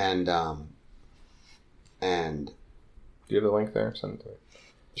 And do you have the link there? Send it to me.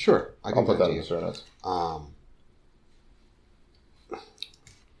 Sure, I'll put that in the show notes.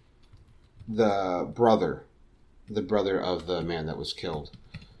 The brother of the man that was killed.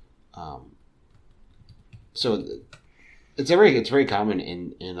 So it's very common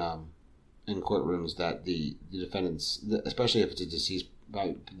in in courtrooms that the defendants, especially if it's a deceased,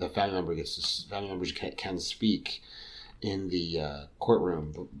 the family members can speak in the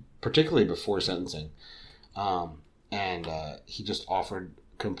courtroom, particularly before sentencing. And he just offered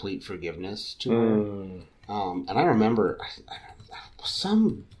complete forgiveness to her. And I remember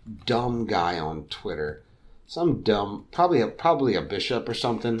some dumb guy on Twitter, probably a bishop or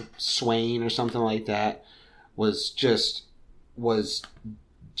something, Swain or something like that, was just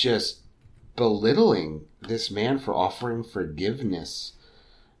belittling this man for offering forgiveness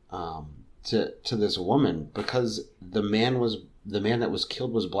to this woman, because the man that was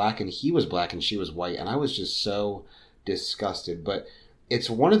killed was black, and he was black and she was white, and I was just so disgusted. But it's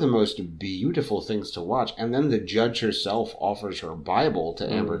one of the most beautiful things to watch. And then the judge herself offers her Bible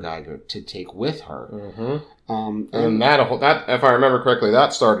to Amber Geiger to take with her. Mm-hmm. And that, if I remember correctly,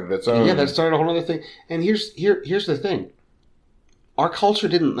 that started its own. Yeah, that started a whole other thing. And here's the thing. Our culture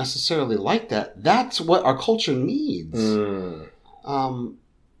didn't necessarily like that. That's what our culture needs. And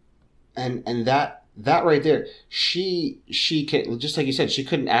that right there, she can, just like you said, she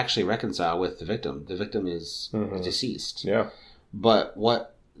couldn't actually reconcile with the victim. The victim is deceased. Yeah. But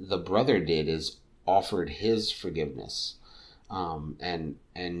what the brother did is offered his forgiveness, and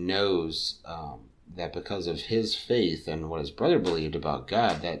knows that because of his faith and what his brother believed about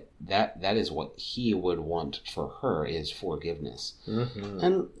God, that is what he would want for her, is forgiveness. Mm-hmm.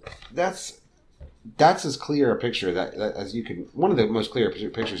 And that's as clear a picture that as you can, one of the most clear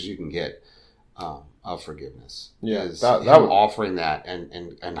pictures you can get of forgiveness. Yeah, is offering that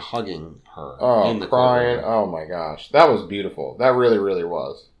and hugging her in the crying. courtroom. Oh my gosh, that was beautiful. That really, really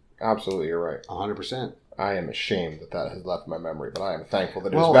was. Absolutely, you're right. 100%. I am ashamed that has left my memory, but I am thankful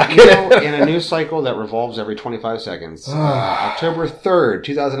that well, it's back in a news cycle that revolves every 25 seconds. October 3rd,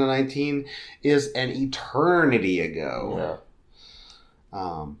 2019 is an eternity ago.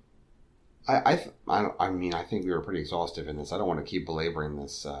 Yeah. I mean, I think we were pretty exhaustive in this. I don't want to keep belaboring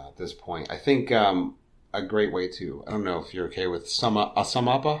this at this point. I think a great way to, I don't know if you're okay with sum up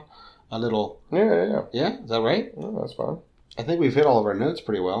a little. Yeah. Yeah, is that right? Yeah, that's fine. I think we've hit all of our notes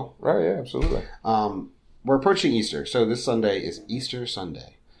pretty well. Right, yeah, absolutely. We're approaching Easter, so this Sunday is Easter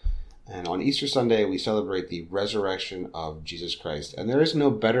Sunday. And on Easter Sunday, we celebrate the resurrection of Jesus Christ. And there is no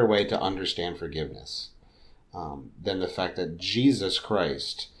better way to understand forgiveness than the fact that Jesus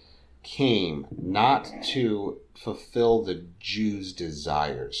Christ came not to fulfill the Jews'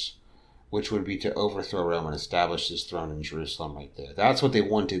 desires, which would be to overthrow Rome and establish his throne in Jerusalem right there. That's what they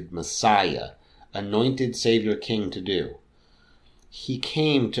wanted Messiah, anointed Savior King, to do. He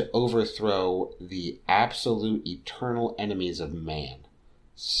came to overthrow the absolute eternal enemies of man,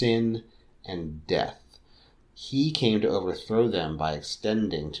 sin and death. He came to overthrow them by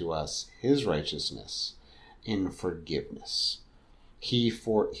extending to us his righteousness in forgiveness.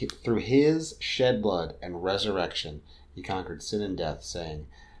 Through his shed blood and resurrection, he conquered sin and death, saying,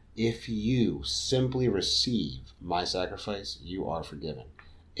 if you simply receive my sacrifice, you are forgiven.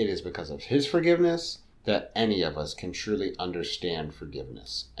 It is because of his forgiveness that any of us can truly understand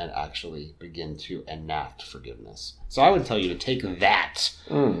forgiveness and actually begin to enact forgiveness. So I would tell you to take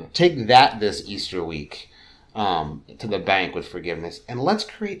that this Easter week to the bank with forgiveness. And let's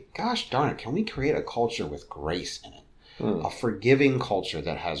create, gosh darn it, can we create a culture with grace in it? A forgiving culture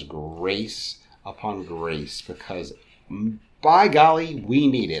that has grace upon grace, because by golly, we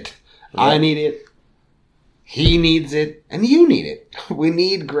need it. Yeah. I need it. He needs it, and you need it. We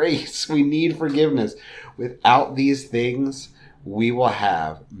need grace. We need forgiveness. Without these things, we will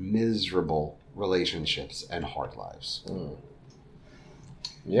have miserable relationships and hard lives.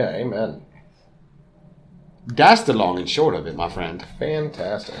 Yeah, amen. That's the long and short of it, my friend.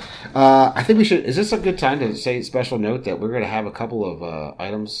 Fantastic. I think we should. Is this a good time to say a special note that we're going to have a couple of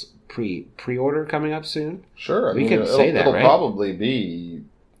items pre-order coming up soon? Sure. We can say that, it'll right? Probably be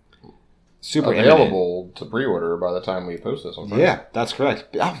super available imminent to pre-order by the time we post this on Friday. Yeah, that's correct.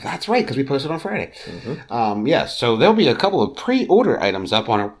 Oh, that's right, because we posted on Friday. Mm-hmm. So there'll be a couple of pre-order items up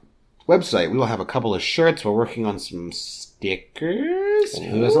on our website. We will have a couple of shirts. We're working on some stickers. Ooh.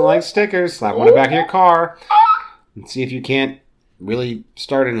 Who doesn't like stickers? Slap one in the back of your car and see if you can't really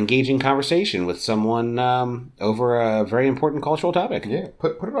start an engaging conversation with someone over a very important cultural topic. Yeah,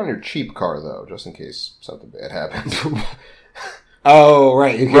 put it on your cheap car, though, just in case something bad happens. Oh,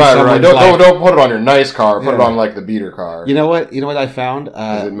 right. Right. Don't put it on your nice car. Put it on, like, the beater car. You know what I found?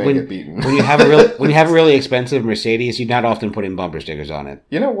 It may get beaten. when you have a really expensive Mercedes, you're not often putting bumper stickers on it.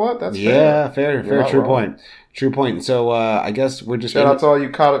 You know what? That's fair. Yeah, fair, true point. True point. So I guess we're just Shout out to all you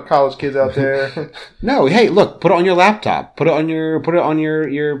college kids out there. No, hey, look, put it on your laptop. Put it on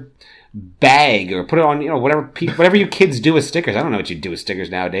your bag, or put it on whatever you kids do with stickers. I don't know what you do with stickers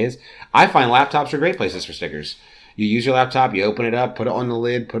nowadays. I find laptops are great places for stickers. You use your laptop, you open it up, put it on the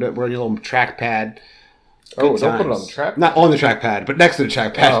lid, put it on your little trackpad. Oh, don't put it on the trackpad. Not on the trackpad, but next to the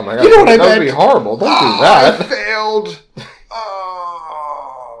trackpad. Oh my god, you know what I meant? That would be horrible. Don't do that. I failed.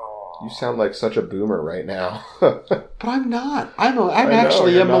 You sound like such a boomer right now. But I'm not. I'm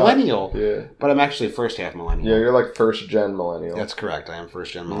actually a millennial. Yeah. But I'm actually first half millennial. Yeah, you're like first gen millennial. That's correct. I am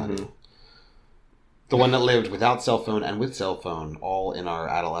first gen millennial. Mm-hmm. The one that lived without cell phone and with cell phone all in our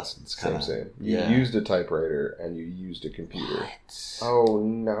adolescence. Same. You used a typewriter and you used a computer. What? Oh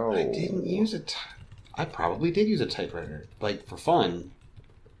no. I didn't use I probably did use a typewriter. Like, for fun.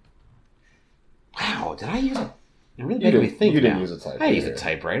 Wow, did I use it? It really made me think. You didn't use a typewriter. I used a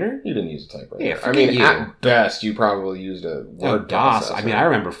typewriter. You didn't use a typewriter. Yeah, at best, you probably used a Word DOS. processor. I mean, I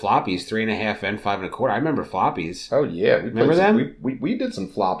remember floppies, 3.5 and 5 1/4. I remember floppies. Oh yeah, remember them? We did some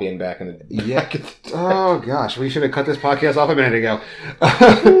floppying back in the day. Oh gosh, we should have cut this podcast off a minute ago.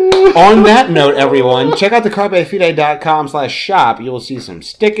 On that note, everyone, check out the CarpeFide.com/shop. You will see some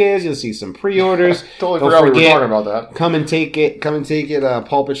stickers. You'll see some pre-orders. Totally forgot we were talking about that. Come and take it.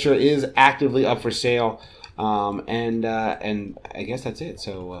 Pulpit shirt is actively up for sale. And I guess that's it.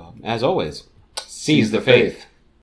 So, as always, seize the faith.